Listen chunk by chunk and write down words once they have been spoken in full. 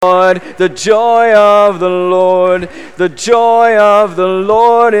Lord, the joy of the Lord, the joy of the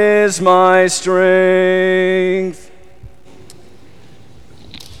Lord is my strength.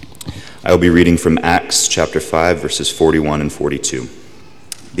 I will be reading from Acts chapter 5, verses 41 and 42.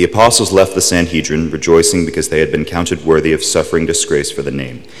 The apostles left the Sanhedrin, rejoicing because they had been counted worthy of suffering disgrace for the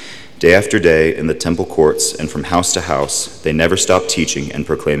name. Day after day, in the temple courts and from house to house, they never stopped teaching and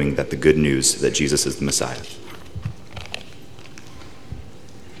proclaiming that the good news that Jesus is the Messiah.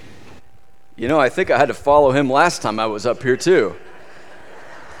 You know, I think I had to follow him last time I was up here too.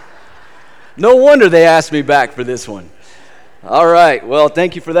 No wonder they asked me back for this one. All right, well,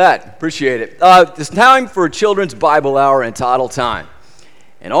 thank you for that. Appreciate it. It's time for Children's Bible Hour and Toddle Time.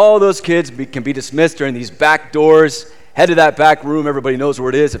 And all those kids can be dismissed during these back doors. Head to that back room. Everybody knows where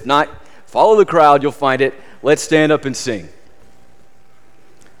it is. If not, follow the crowd. You'll find it. Let's stand up and sing.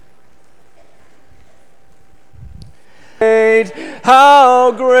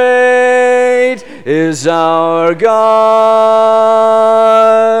 How great is our God.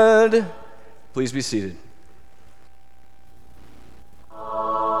 Please be seated.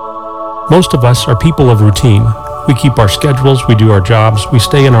 Most of us are people of routine. We keep our schedules, we do our jobs, we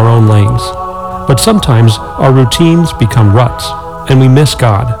stay in our own lanes. But sometimes our routines become ruts, and we miss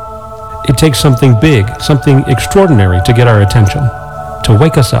God. It takes something big, something extraordinary to get our attention, to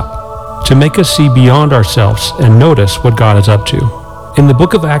wake us up, to make us see beyond ourselves and notice what God is up to. In the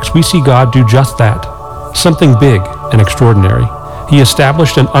book of Acts, we see God do just that, something big and extraordinary. He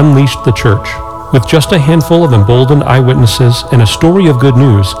established and unleashed the church. With just a handful of emboldened eyewitnesses and a story of good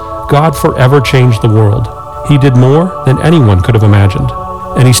news, God forever changed the world. He did more than anyone could have imagined,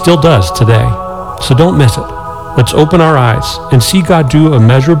 and he still does today. So don't miss it. Let's open our eyes and see God do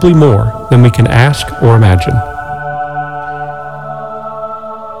immeasurably more than we can ask or imagine.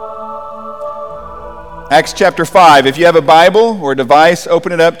 Acts chapter 5. If you have a Bible or a device,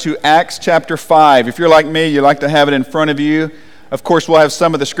 open it up to Acts chapter 5. If you're like me, you like to have it in front of you. Of course, we'll have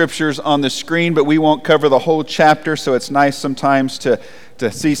some of the scriptures on the screen, but we won't cover the whole chapter, so it's nice sometimes to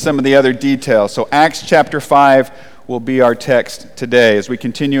see some of the other details. So Acts chapter 5 will be our text today as we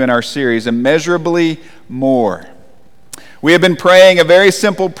continue in our series, Immeasurably More. We have been praying a very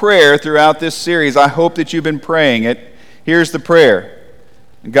simple prayer throughout this series. I hope that you've been praying it. Here's the prayer.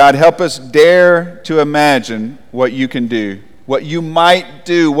 God, help us dare to imagine what you can do, what you might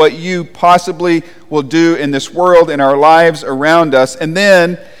do, what you possibly will do in this world, in our lives around us, and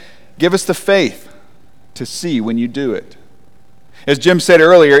then give us the faith to see when you do it. As Jim said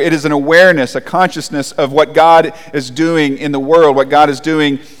earlier, it is an awareness, a consciousness of what God is doing in the world, what God is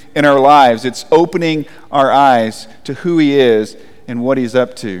doing in our lives. It's opening our eyes to who he is and what he's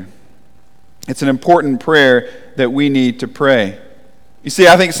up to. It's an important prayer that we need to pray. You see,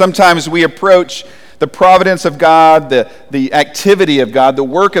 I think sometimes we approach the providence of God, the activity of God, the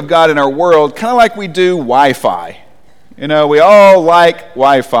work of God in our world, kind of like we do Wi-Fi. You know, we all like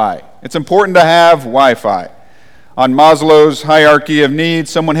Wi-Fi. It's important to have Wi-Fi. On Maslow's hierarchy of needs,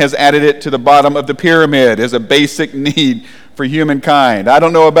 someone has added it to the bottom of the pyramid as a basic need for humankind. I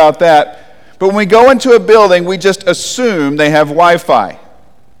don't know about that. But when we go into a building, we just assume they have Wi-Fi.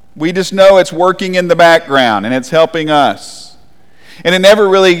 We just know it's working in the background and it's helping us. And it never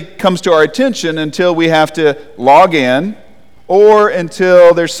really comes to our attention until we have to log in or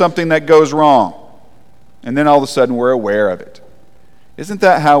until there's something that goes wrong. And then all of a sudden we're aware of it. Isn't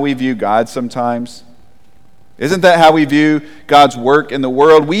that how we view God sometimes? Isn't that how we view God's work in the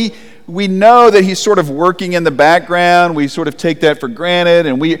world? We know that he's sort of working in the background. We sort of take that for granted,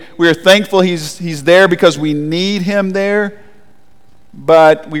 and we are thankful he's there because we need him there.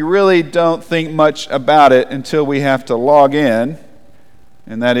 But we really don't think much about it until we have to log in,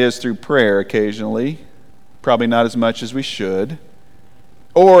 and that is through prayer occasionally. Probably not as much as we should.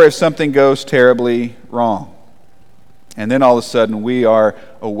 Or if something goes terribly wrong. And then all of a sudden we are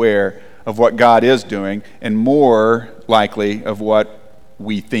aware of what God is doing, and more likely of what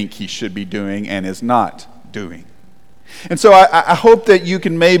we think he should be doing and is not doing. And so I hope that you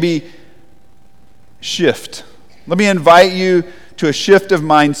can maybe shift. Let me invite you to a shift of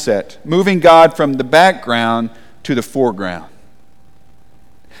mindset, moving God from the background to the foreground.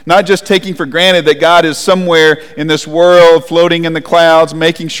 Not just taking for granted that God is somewhere in this world, floating in the clouds,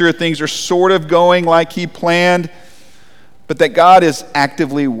 making sure things are sort of going like he planned, but that God is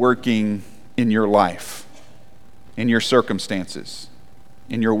actively working in your life, in your circumstances,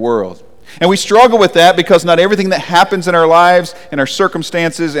 in your world. And we struggle with that because not everything that happens in our lives, in our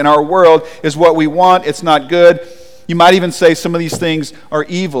circumstances, in our world is what we want. It's not good. You might even say some of these things are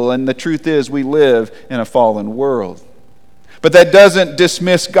evil, and the truth is we live in a fallen world. But that doesn't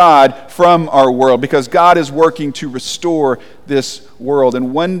dismiss God from our world, because God is working to restore this world.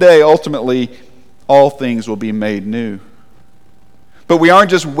 And one day, ultimately, all things will be made new. But we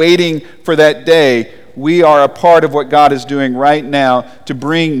aren't just waiting for that day. We are a part of what God is doing right now to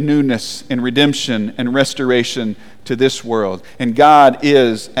bring newness and redemption and restoration to this world. And God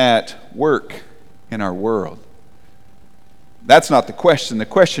is at work in our world. That's not the question. The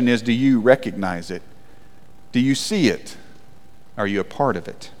question is, do you recognize it? Do you see it? Are you a part of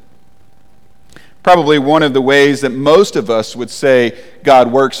it? Probably one of the ways that most of us would say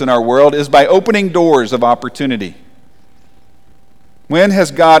God works in our world is by opening doors of opportunity. When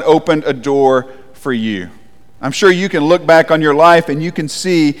has God opened a door for you? I'm sure you can look back on your life and you can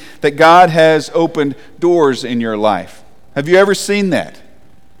see that God has opened doors in your life. Have you ever seen that?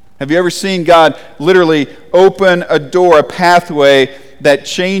 Have you ever seen God literally open a door, a pathway that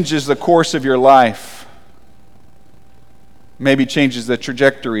changes the course of your life? Maybe changes the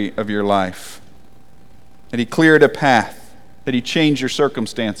trajectory of your life. That He cleared a path, that He changed your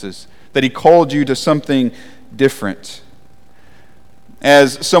circumstances, that He called you to something different.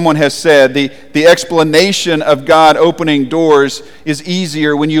 As someone has said, the explanation of God opening doors is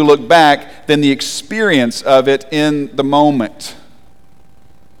easier when you look back than the experience of it in the moment.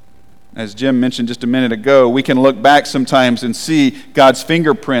 As Jim mentioned just a minute ago, we can look back sometimes and see God's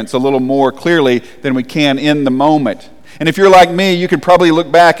fingerprints a little more clearly than we can in the moment. And if you're like me, you can probably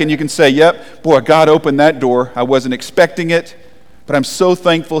look back and you can say, yep, boy, God opened that door. I wasn't expecting it, but I'm so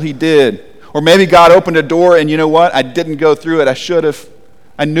thankful He did. Or maybe God opened a door and you know what? I didn't go through it. I should have.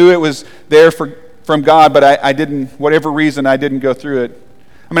 I knew it was there from God, but I didn't, whatever reason, I didn't go through it.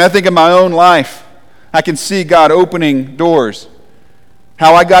 I mean, I think in my own life, I can see God opening doors.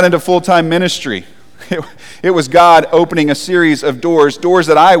 How I got into full-time ministry. It was God opening a series of doors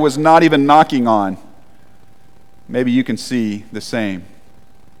that I was not even knocking on. Maybe you can see the same.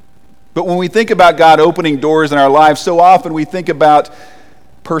 But when we think about God opening doors in our lives, so often we think about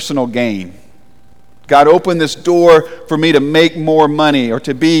personal gain. God opened this door for me to make more money or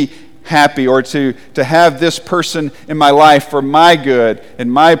to be happy or to have this person in my life for my good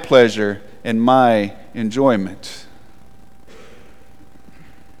and my pleasure and my enjoyment.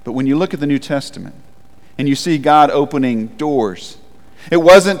 But when you look at the New Testament and you see God opening doors, it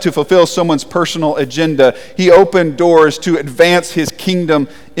wasn't to fulfill someone's personal agenda. He opened doors to advance His kingdom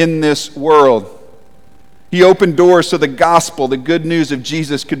in this world. He opened doors so the gospel, the good news of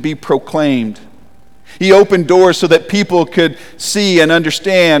Jesus, could be proclaimed. He opened doors so that people could see and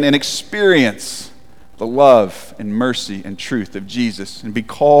understand and experience the love and mercy and truth of Jesus and be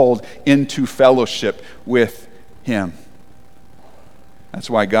called into fellowship with Him. That's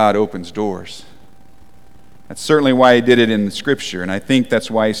why God opens doors. That's certainly why He did it in the Scripture, and I think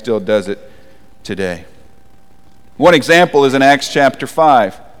that's why He still does it today. One example is in Acts chapter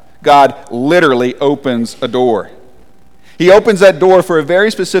 5. God literally opens a door. He opens that door for a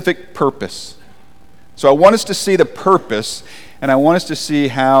very specific purpose. So I want us to see the purpose, and I want us to see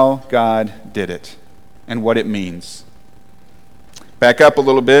how God did it and what it means. Back up a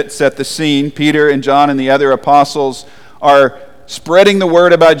little bit, set the scene. Peter and John and the other apostles are spreading the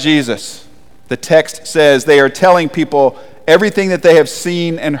word about Jesus. The text says they are telling people everything that they have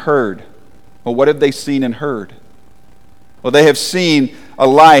seen and heard. Well, what have they seen and heard? Well, they have seen a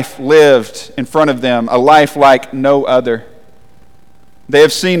life lived in front of them, a life like no other. They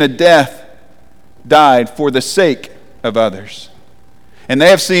have seen a death died for the sake of others. And they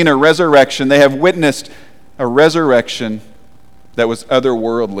have seen a resurrection. They have witnessed a resurrection that was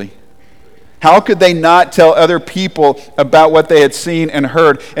otherworldly. How could they not tell other people about what they had seen and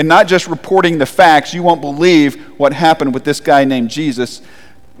heard, and not just reporting the facts? You won't believe what happened with this guy named Jesus.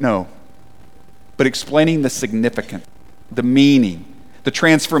 No. But explaining the significance, the meaning, the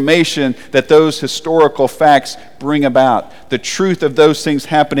transformation that those historical facts bring about. The truth of those things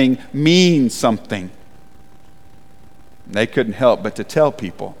happening means something. They couldn't help but to tell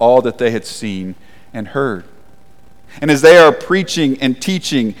people all that they had seen and heard. And as they are preaching and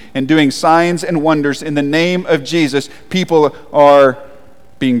teaching and doing signs and wonders in the name of Jesus, people are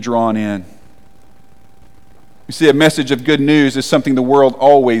being drawn in. You see, a message of good news is something the world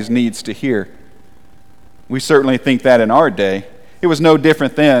always needs to hear. We certainly think that in our day. It was no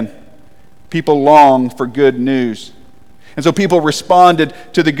different then. People longed for good news. And so people responded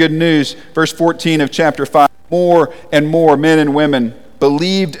to the good news. Verse 14 of chapter 5, more and more men and women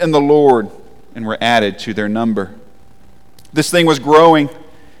believed in the Lord and were added to their number. This thing was growing.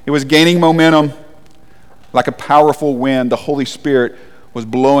 It was gaining momentum. Like a powerful wind, the Holy Spirit was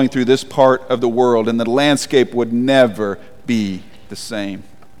blowing through this part of the world, and the landscape would never be the same.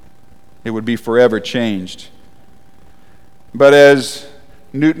 It would be forever changed. But as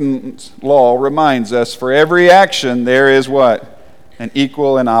Newton's law reminds us, for every action there is what? An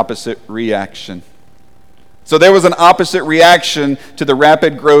equal and opposite reaction. So there was an opposite reaction to the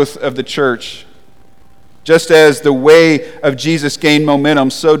rapid growth of the church. Just as the way of Jesus gained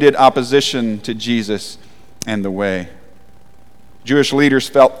momentum, so did opposition to Jesus and the way. Jewish leaders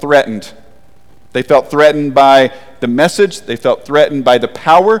felt threatened. They felt threatened by the message. They felt threatened by the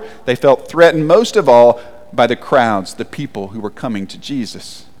power. They felt threatened most of all by the crowds, the people who were coming to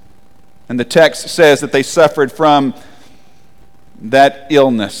Jesus. And the text says that they suffered from that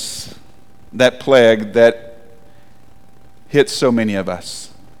illness, that plague that hit so many of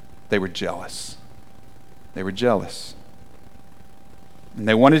us. They were jealous. They were jealous. And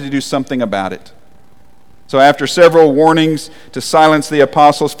they wanted to do something about it. So after several warnings to silence the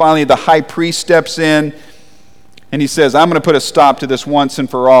apostles, finally the high priest steps in and he says, I'm going to put a stop to this once and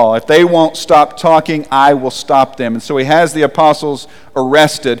for all. If they won't stop talking, I will stop them. And so he has the apostles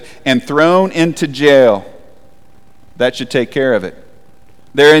arrested and thrown into jail. That should take care of it.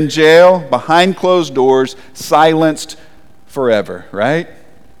 They're in jail, behind closed doors, silenced forever, right?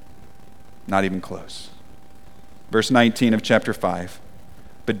 Not even close. Verse 19 of chapter 5.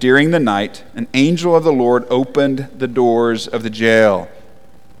 But during the night, an angel of the Lord opened the doors of the jail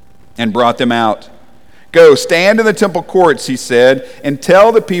and brought them out. Go, stand in the temple courts, he said, and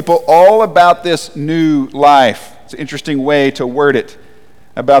tell the people all about this new life. It's an interesting way to word it,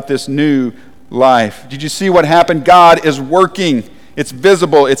 about this new life. Did you see what happened? God is working. It's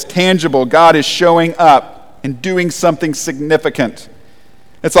visible. It's tangible. God is showing up and doing something significant.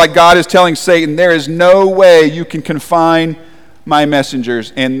 It's like God is telling Satan, there is no way you can confine my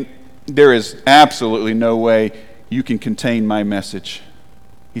messengers, and there is absolutely no way you can contain my message.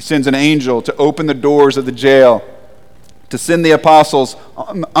 He sends an angel to open the doors of the jail, to send the apostles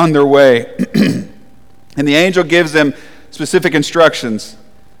on their way. And the angel gives them specific instructions.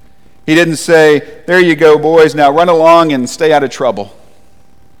 He didn't say, there you go, boys, now run along and stay out of trouble.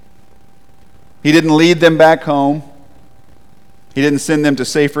 He didn't lead them back home. He didn't send them to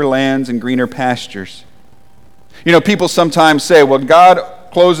safer lands and greener pastures. You know, people sometimes say, well,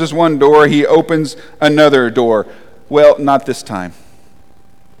 God closes one door, he opens another door. Well, not this time.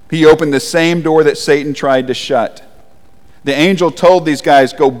 He opened the same door that Satan tried to shut. The angel told these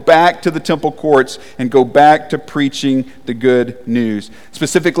guys, go back to the temple courts and go back to preaching the good news.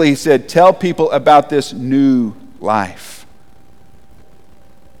 Specifically, he said, tell people about this new life.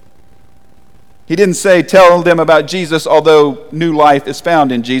 He didn't say, tell them about Jesus, although new life is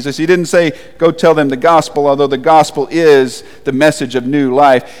found in Jesus. He didn't say, go tell them the gospel, although the gospel is the message of new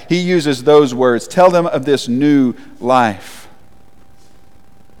life. He uses those words, tell them of this new life.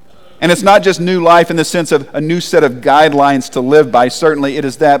 And it's not just new life in the sense of a new set of guidelines to live by. Certainly it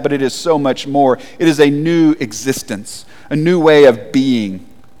is that, but it is so much more. It is a new existence, a new way of being,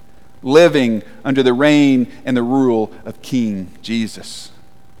 living under the reign and the rule of King Jesus.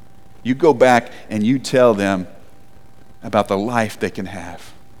 You go back and you tell them about the life they can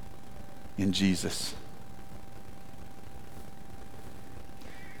have in Jesus.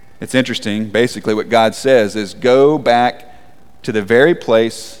 It's interesting. Basically what God says is go back to the very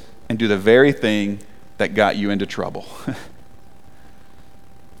place and do the very thing that got you into trouble.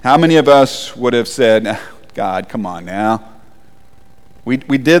 How many of us would have said, God, come on now. We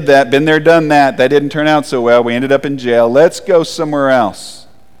did that, been there, done that. That didn't turn out so well. We ended up in jail. Let's go somewhere else.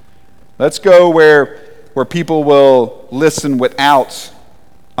 Let's go where people will listen without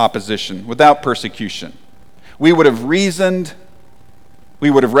opposition, without persecution. We would have reasoned.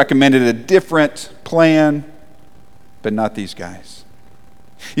 We would have recommended a different plan, but not these guys.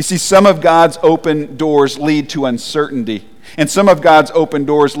 You see, some of God's open doors lead to uncertainty, and some of God's open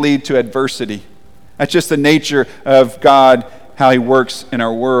doors lead to adversity. That's just the nature of God, how he works in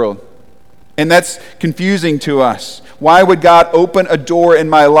our world. And that's confusing to us. Why would God open a door in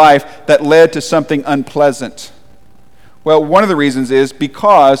my life that led to something unpleasant? Well, one of the reasons is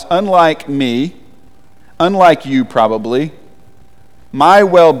because, unlike me, unlike you probably, my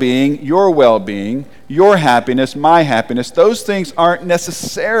well-being, your happiness, my happiness, those things aren't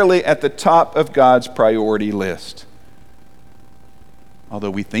necessarily at the top of God's priority list.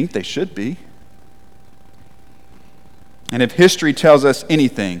 Although we think they should be. And if history tells us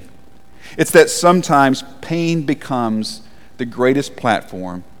anything, it's that sometimes pain becomes the greatest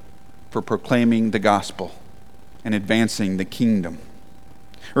platform for proclaiming the gospel and advancing the kingdom.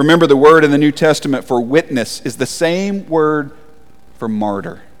 Remember, the word in the New Testament for witness is the same word for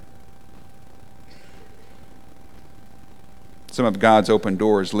martyr. Some of God's open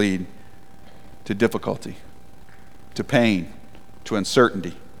doors lead to difficulty, to pain, to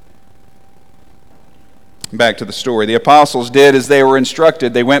uncertainty. Back to the story. The apostles did as they were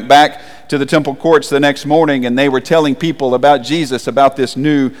instructed. They went back to the temple courts the next morning, and they were telling people about Jesus, about this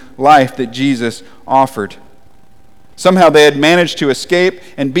new life that Jesus offered. Somehow they had managed to escape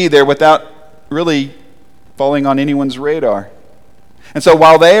and be there without really falling on anyone's radar. And so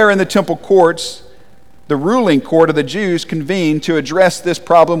while they are in the temple courts, the ruling court of the Jews convened to address this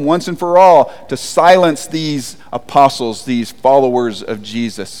problem once and for all, to silence these apostles, these followers of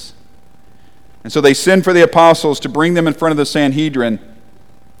Jesus. And so they send for the apostles to bring them in front of the Sanhedrin.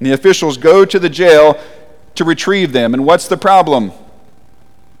 And the officials go to the jail to retrieve them. And what's the problem?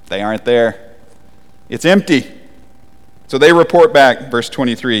 They aren't there. It's empty. So they report back, verse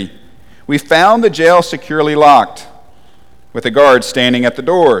 23. We found the jail securely locked, with the guards standing at the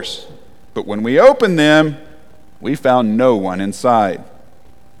doors. But when we opened them, we found no one inside.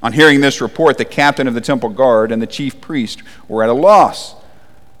 On hearing this report, the captain of the temple guard and the chief priest were at a loss,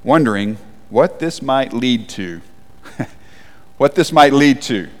 wondering what this might lead to. What this might lead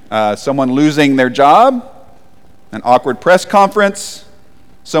to. Someone losing their job, an awkward press conference,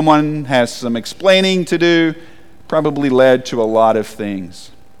 someone has some explaining to do, probably led to a lot of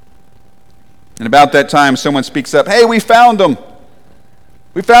things. And about that time, someone speaks up, hey, we found them.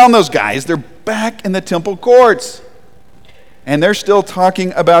 We found those guys. They're back in the temple courts. And they're still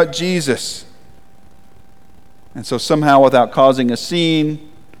talking about Jesus. And so somehow, without causing a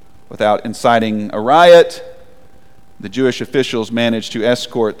scene, without inciting a riot, the Jewish officials managed to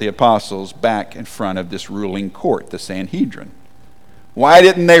escort the apostles back in front of this ruling court, the Sanhedrin. Why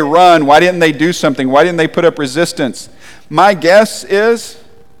didn't they run? Why didn't they do something? Why didn't they put up resistance? My guess is,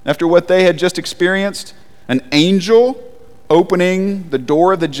 after what they had just experienced, an angel opening the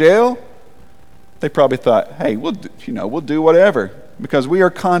door of the jail, they probably thought, hey, we'll do whatever, because we are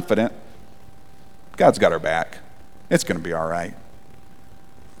confident God's got our back. It's going to be all right.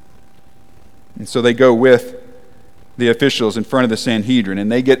 And so they go with the officials in front of the Sanhedrin,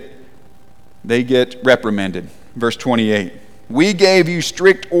 and they get reprimanded. Verse 28. We gave you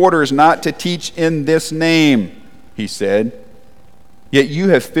strict orders not to teach in this name, he said. Yet you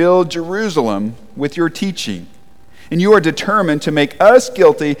have filled Jerusalem with your teaching, and you are determined to make us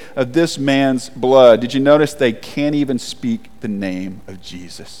guilty of this man's blood. Did you notice they can't even speak the name of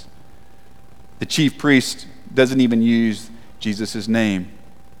Jesus? The chief priest doesn't even use Jesus' name.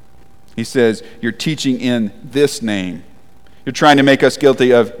 He says, you're teaching in this name. You're trying to make us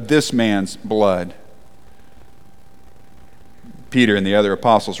guilty of this man's blood. Peter and the other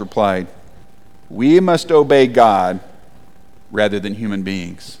apostles replied, we must obey God rather than human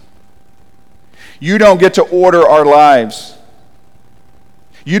beings. You don't get to order our lives.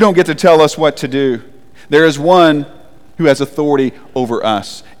 You don't get to tell us what to do. There is one who has authority over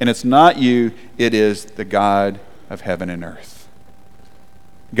us, and it's not you, it is the God of heaven and earth.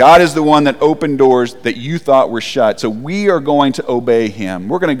 God is the one that opened doors that you thought were shut, so we are going to obey him.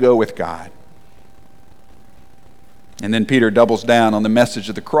 We're going to go with God. And then Peter doubles down on the message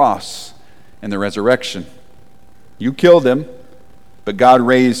of the cross and the resurrection. You killed him, but God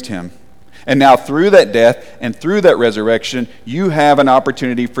raised him. And now through that death and through that resurrection, you have an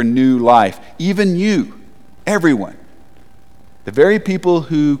opportunity for new life. Even you, everyone. The very people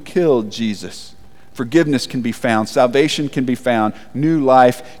who killed Jesus. Forgiveness can be found. Salvation can be found. New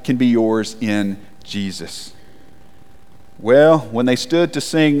life can be yours in Jesus. Well, when they stood to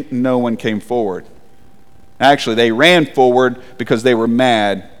sing, no one came forward. Actually, they ran forward because they were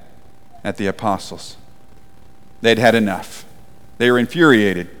mad at the apostles. They'd had enough. They were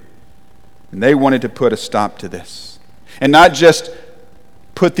infuriated. And they wanted to put a stop to this. And not just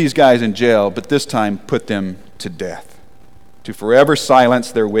put these guys in jail, but this time put them to death. To forever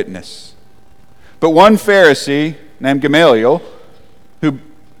silence their witness. But one Pharisee named Gamaliel, who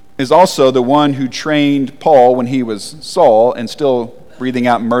is also the one who trained Paul when he was Saul and still breathing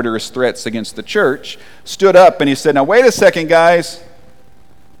out murderous threats against the church, stood up and he said, now wait a second, guys.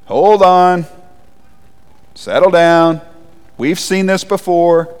 Hold on. Settle down. We've seen this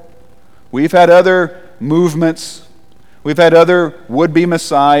before. We've had other movements. We've had other would-be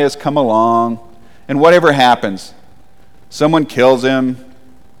messiahs come along. And whatever happens, someone kills him.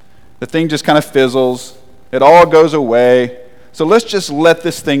 The thing just kind of fizzles. It all goes away. So let's just let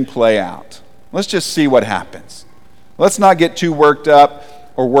this thing play out. Let's just see what happens. Let's not get too worked up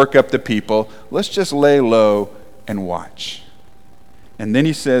or work up the people. Let's just lay low and watch. And then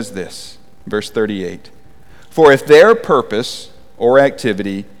he says this, verse 38. For if their purpose or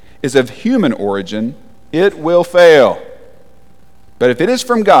activity is of human origin, it will fail. But if it is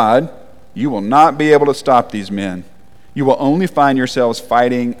from God, you will not be able to stop these men. You will only find yourselves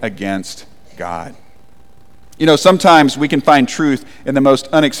fighting against God. You know, sometimes we can find truth in the most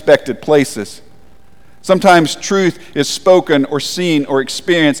unexpected places. Sometimes truth is spoken or seen or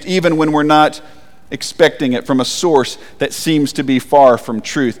experienced even when we're not expecting it from a source that seems to be far from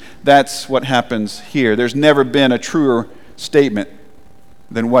truth. That's what happens here. There's never been a truer statement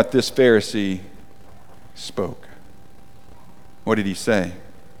than what this Pharisee spoke. What did he say?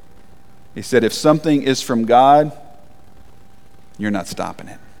 He said, if something is from God, you're not stopping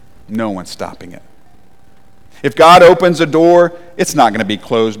it. No one's stopping it. If God opens a door, it's not going to be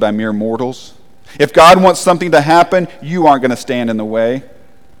closed by mere mortals. If God wants something to happen, you aren't going to stand in the way.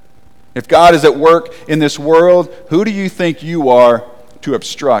 If God is at work in this world, who do you think you are to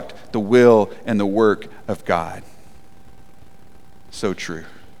obstruct the will and the work of God? So true.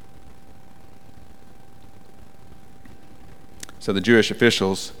 So the Jewish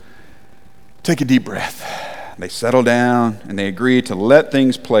officials take a deep breath. They settle down and they agree to let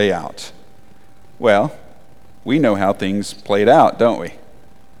things play out. Well, we know how things played out, don't we?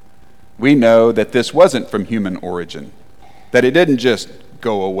 We know that this wasn't from human origin, that it didn't just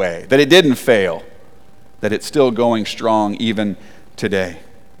go away, that it didn't fail, that it's still going strong even today.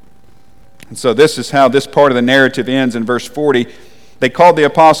 And so this is how this part of the narrative ends in verse 40. They called the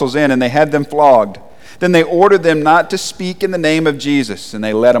apostles in and they had them flogged. Then they ordered them not to speak in the name of Jesus, and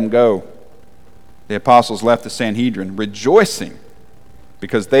they let them go. The apostles left the Sanhedrin, rejoicing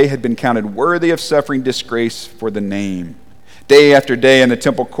because they had been counted worthy of suffering disgrace for the name. Day after day in the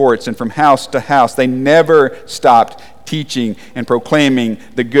temple courts and from house to house, they never stopped teaching and proclaiming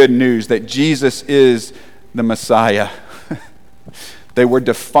the good news that Jesus is the Messiah. They were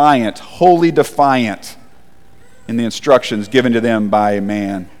defiant, wholly defiant in the instructions given to them by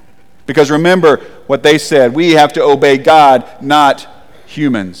man. Because remember what they said, we have to obey God, not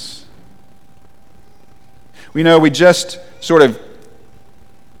humans. We just sort of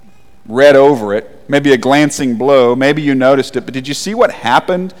read over it, maybe a glancing blow, maybe you noticed it, but did you see what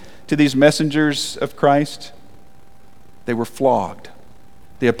happened to these messengers of Christ? They were flogged.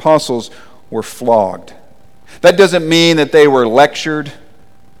 The apostles were flogged. That doesn't mean that they were lectured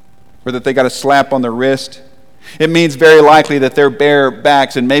or that they got a slap on the wrist. It means very likely that their bare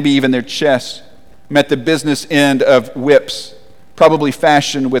backs and maybe even their chests met the business end of whips, probably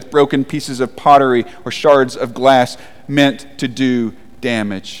fashioned with broken pieces of pottery or shards of glass meant to do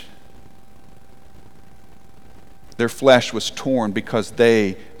damage. Their flesh was torn because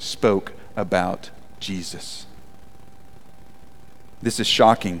they spoke about Jesus. This is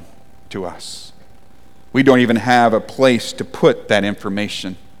shocking to us. We don't even have a place to put that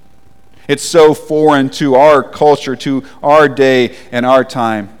information. It's so foreign to our culture, to our day and our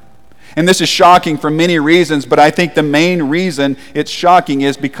time. And this is shocking for many reasons, but I think the main reason it's shocking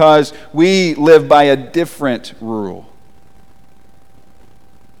is because we live by a different rule.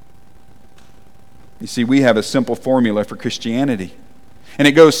 You see, we have a simple formula for Christianity. And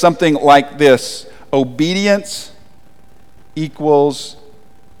it goes something like this: obedience equals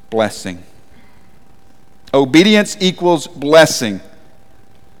blessing. Obedience equals blessing.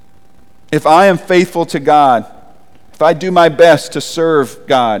 If I am faithful to God, if I do my best to serve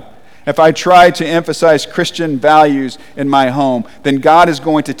God, if I try to emphasize Christian values in my home, then God is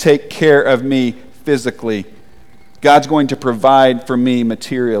going to take care of me physically. God's going to provide for me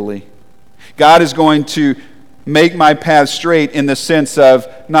materially. God is going to make my path straight in the sense of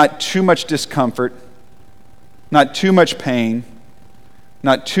not too much discomfort, not too much pain,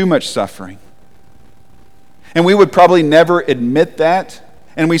 not too much suffering. And we would probably never admit that,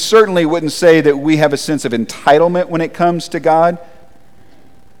 and we certainly wouldn't say that we have a sense of entitlement when it comes to God,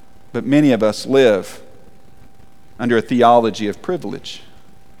 but many of us live under a theology of privilege.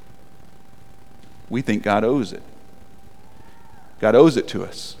 We think God owes it. God owes it to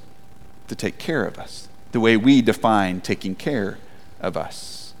us to take care of us, the way we define taking care of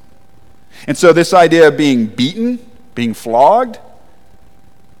us. And so this idea of being beaten, being flogged,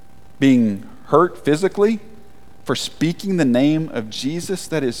 being hurt physically for speaking the name of Jesus,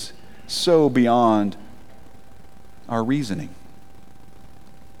 that is so beyond our reasoning.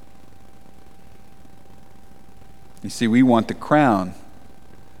 You see, we want the crown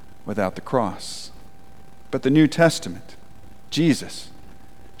without the cross. But the New Testament, Jesus,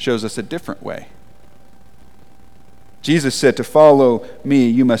 shows us a different way. Jesus said, to follow me,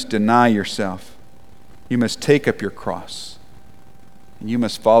 you must deny yourself. You must take up your cross. And you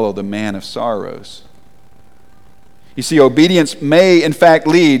must follow the man of sorrows. You see, obedience may, in fact,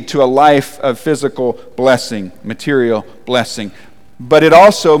 lead to a life of physical blessing, material blessing. But it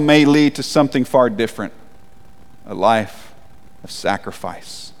also may lead to something far different. A life of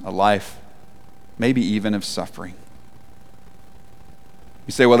sacrifice. A life, maybe even of suffering.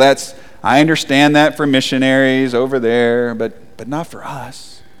 You say, well, I understand that for missionaries over there, but not for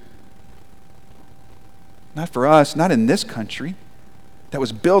us. Not for us, not in this country that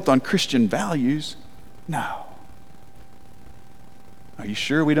was built on Christian values. No. Are you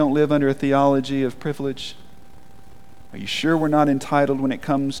sure we don't live under a theology of privilege? Are you sure we're not entitled when it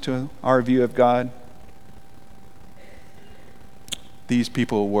comes to our view of God? These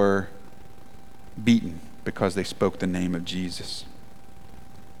people were beaten because they spoke the name of Jesus.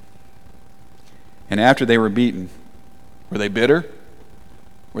 And after they were beaten, were they bitter?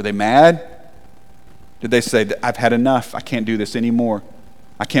 Were they mad? Did they say, I've had enough, I can't do this anymore?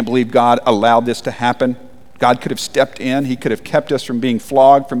 I can't believe God allowed this to happen. God could have stepped in. He could have kept us from being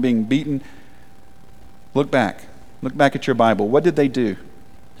flogged, from being beaten. Look back. Look back at your Bible. What did they do?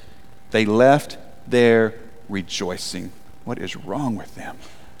 They left there rejoicing. What is wrong with them?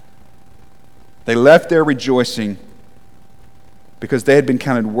 They left there rejoicing because they had been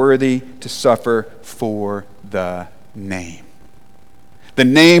counted worthy to suffer for the name. The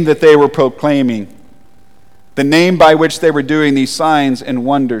name that they were proclaiming. The name by which they were doing these signs and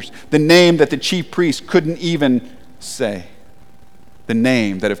wonders. The name that the chief priests couldn't even say. The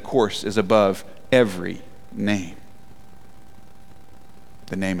name that, of course, is above every name.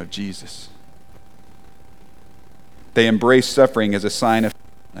 The name of Jesus. They embraced suffering as a sign of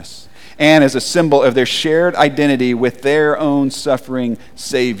faithfulness and as a symbol of their shared identity with their own suffering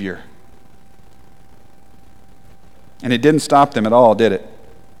Savior. And it didn't stop them at all, did it?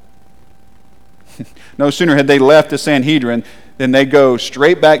 No sooner had they left the Sanhedrin than they go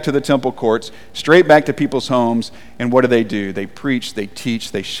straight back to the temple courts, straight back to people's homes, and what do? They preach, they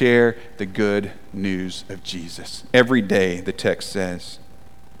teach, they share the good news of Jesus. Every day, the text says.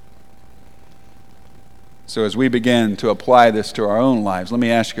 So as we begin to apply this to our own lives, let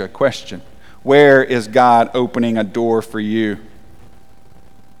me ask you a question. Where is God opening a door for you?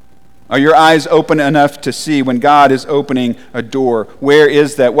 Are your eyes open enough to see when God is opening a door? Where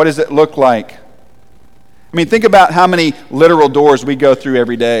is that? What does it look like? I mean, think about how many literal doors we go through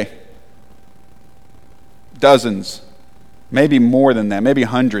every day. Dozens. Maybe more than that. Maybe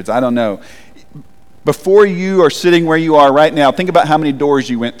hundreds. I don't know. Before you are sitting where you are right now, think about how many doors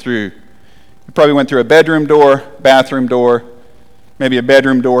you went through. You probably went through a bedroom door, bathroom door, maybe a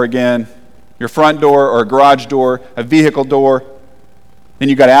bedroom door again, your front door or a garage door, a vehicle door. Then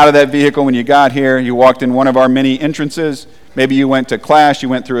you got out of that vehicle when you got here. You walked in one of our many entrances. Maybe you went to class. You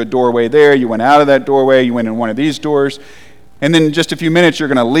went through a doorway there. You went out of that doorway. You went in one of these doors. And then in just a few minutes, you're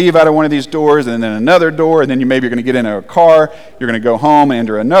going to leave out of one of these doors and then another door. And then maybe you're going to get into a car. You're going to go home and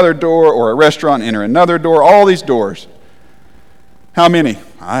enter another door, or a restaurant and enter another door. All these doors. How many?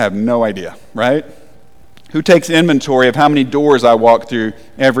 I have no idea, right? Who takes inventory of how many doors I walk through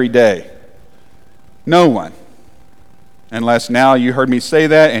every day? No one. Unless now you heard me say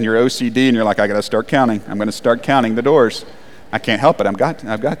that and you're OCD and you're like, I got to start counting. I'm going to start counting the doors. I can't help it. I've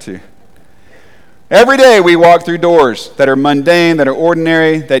got to. Every day we walk through doors that are mundane, that are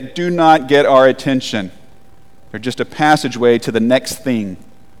ordinary, that do not get our attention. They're just a passageway to the next thing.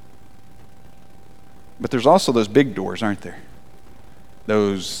 But there's also those big doors, aren't there?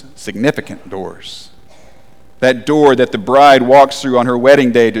 Those significant doors. That door that the bride walks through on her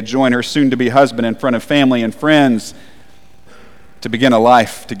wedding day to join her soon-to-be husband in front of family and friends to begin a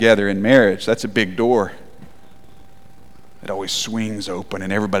life together in marriage. That's a big door. It always swings open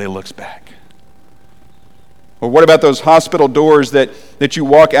and everybody looks back. Or what about those hospital doors that you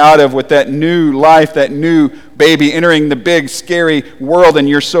walk out of with that new life, that new baby entering the big, scary world, and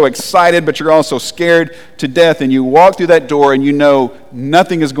you're so excited, but you're also scared to death, and you walk through that door and you know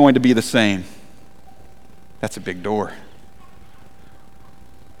nothing is going to be the same. That's a big door.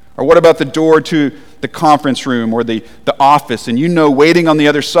 Or what about the door to the conference room or the office, and you know waiting on the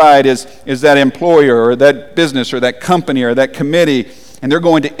other side is that employer or that business or that company or that committee, and they're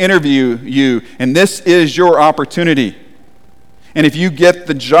going to interview you, and this is your opportunity. And if you get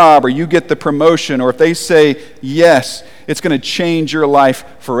the job or you get the promotion, or if they say yes, it's going to change your life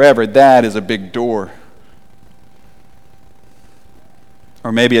forever. That is a big door.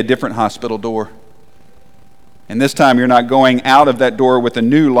 Or maybe a different hospital door. And this time you're not going out of that door with a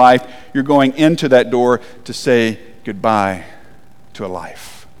new life. You're going into that door to say goodbye to a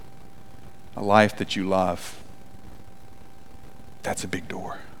life that you love. That's a big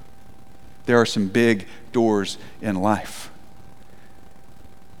door. There are some big doors in life.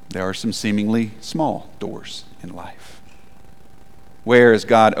 There are some seemingly small doors in life. Where is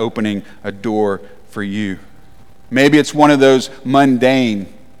God opening a door for you? Maybe it's one of those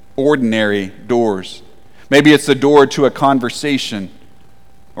mundane, ordinary doors. Maybe it's the door to a conversation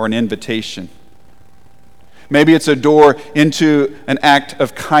or an invitation. Maybe it's a door into an act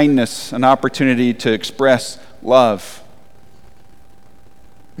of kindness, an opportunity to express love.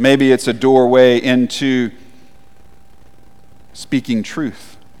 Maybe it's a doorway into speaking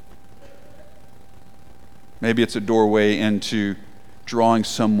truth. Maybe it's a doorway into drawing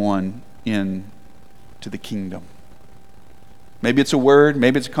someone in to the kingdom. Maybe it's a word,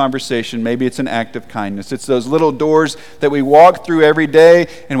 maybe it's a conversation, maybe it's an act of kindness. It's those little doors that we walk through every day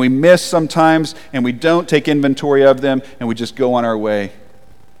and we miss sometimes and we don't take inventory of them and we just go on our way.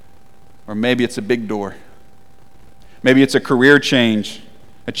 Or maybe it's a big door. Maybe it's a career change,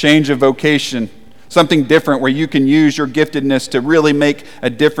 a change of vocation, something different where you can use your giftedness to really make a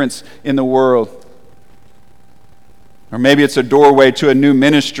difference in the world. Or maybe it's a doorway to a new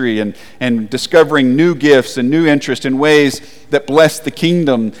ministry and discovering new gifts and new interests in ways that bless the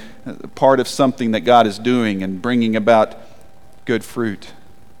kingdom, part of something that God is doing and bringing about good fruit.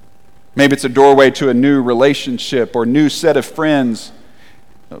 Maybe it's a doorway to a new relationship or new set of friends,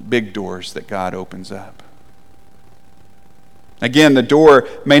 big doors that God opens up. Again, the door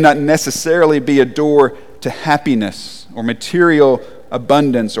may not necessarily be a door to happiness or material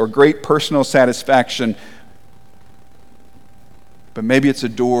abundance or great personal satisfaction, but maybe it's a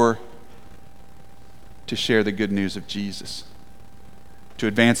door to share the good news of Jesus, to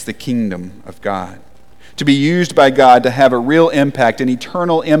advance the kingdom of God, to be used by God to have a real impact, an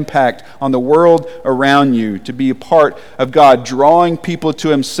eternal impact on the world around you, to be a part of God drawing people to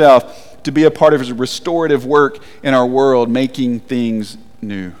Himself, to be a part of His restorative work in our world, making things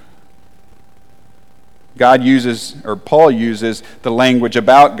new. Paul uses the language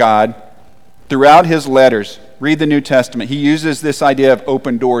about God throughout his letters. Read the New Testament. He uses this idea of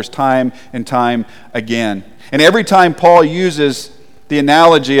open doors time and time again. And every time Paul uses the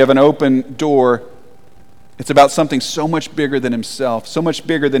analogy of an open door, it's about something so much bigger than himself, so much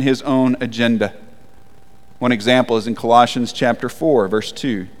bigger than his own agenda. One example is in Colossians chapter 4, verse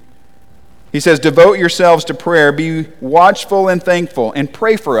 2. He says, "Devote yourselves to prayer, be watchful and thankful, and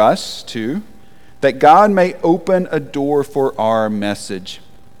pray for us, too, that God may open a door for our message,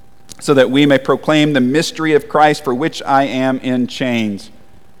 so that we may proclaim the mystery of Christ, for which I am in chains."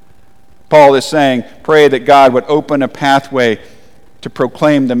 Paul is saying, pray that God would open a pathway to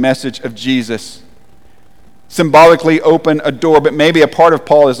proclaim the message of Jesus. Symbolically open a door, but maybe a part of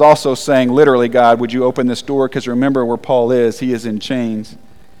Paul is also saying, literally, God, would you open this door? Because remember where Paul is. He is in chains.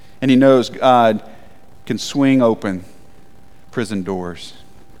 And he knows God can swing open prison doors.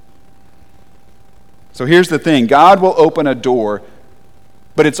 So here's the thing. God will open a door,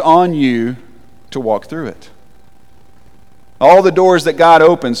 but it's on you to walk through it. All the doors that God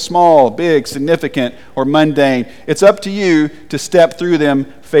opens, small, big, significant, or mundane, it's up to you to step through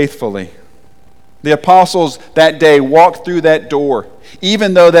them faithfully. The apostles that day walked through that door,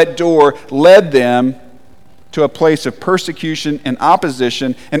 even though that door led them to a place of persecution and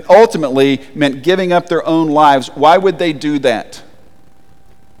opposition, and ultimately meant giving up their own lives. Why would they do that?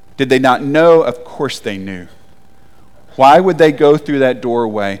 Did they not know? Of course they knew. Why would they go through that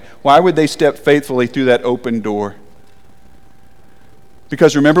doorway? Why would they step faithfully through that open door?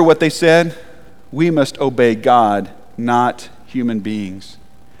 Because remember what they said? We must obey God, not human beings.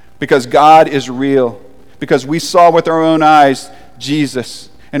 Because God is real. Because we saw with our own eyes Jesus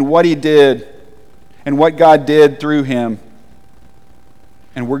and what He did and what God did through Him.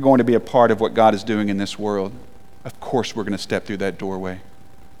 And we're going to be a part of what God is doing in this world. Of course we're going to step through that doorway.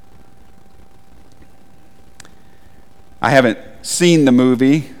 I haven't seen the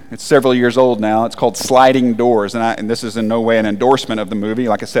movie. It's several years old now. It's called Sliding Doors, and this is in no way an endorsement of the movie.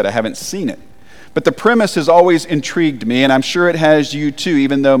 Like I said, I haven't seen it. But the premise has always intrigued me, and I'm sure it has you too,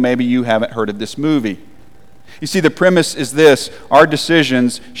 even though maybe you haven't heard of this movie. You see, the premise is this: our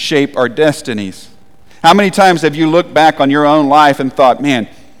decisions shape our destinies. How many times have you looked back on your own life and thought, man,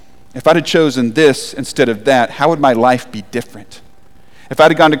 if I'd have chosen this instead of that, how would my life be different? If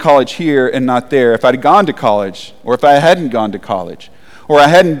I'd have gone to college here and not there, if I'd have gone to college, or if I hadn't gone to college, or I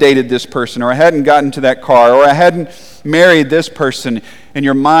hadn't dated this person, or I hadn't gotten to that car, or I hadn't married this person, and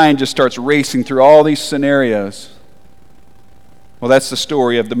your mind just starts racing through all these scenarios. Well, that's the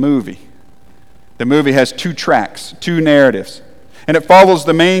story of the movie. The movie has two tracks, two narratives, and it follows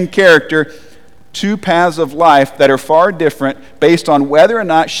the main character two paths of life that are far different based on whether or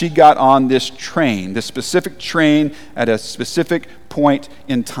not she got on this train, this specific train at a specific point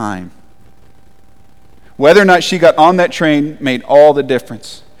in time. Whether or not she got on that train made all the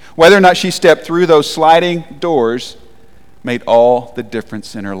difference. Whether or not she stepped through those sliding doors made all the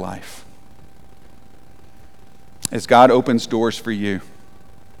difference in her life. As God opens doors for you,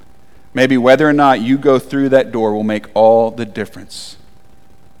 maybe whether or not you go through that door will make all the difference.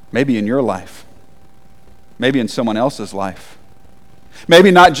 Maybe in your life. Maybe in someone else's life. Maybe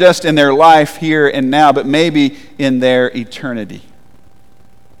not just in their life here and now, but maybe in their eternity.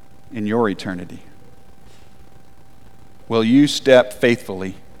 In your eternity. will you step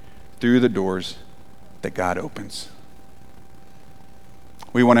faithfully through the doors that God opens?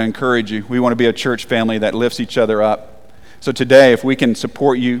 We want to encourage you. We want to be a church family that lifts each other up. So today, if we can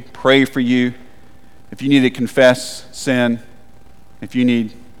support you, pray for you, if you need to confess sin, if you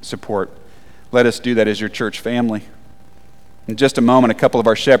need support, let us do that as your church family. In just a moment, a couple of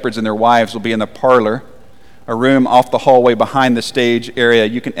our shepherds and their wives will be in the parlor, a room off the hallway behind the stage area.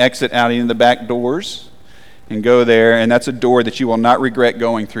 You can exit out into the back doors and go there, and that's a door that you will not regret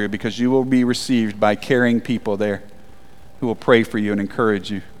going through, because you will be received by caring people there who will pray for you and encourage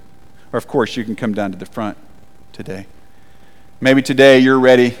you. Or, of course, you can come down to the front today. Maybe today you're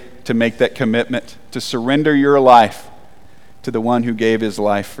ready to make that commitment, to surrender your life to the one who gave his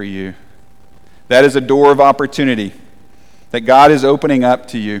life for you. That is a door of opportunity that God is opening up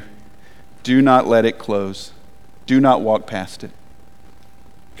to you. Do not let it close. Do not walk past it.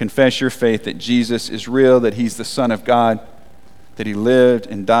 Confess your faith that Jesus is real, that he's the Son of God, that he lived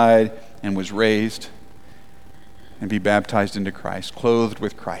and died and was raised, and be baptized into Christ, clothed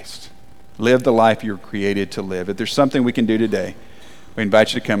with Christ. Live the life you were created to live. If there's something we can do today, we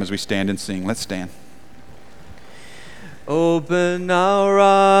invite you to come as we stand and sing. Let's stand. Open our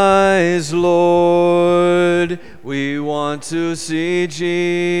eyes, Lord. We want to see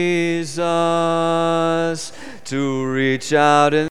Jesus, to reach out and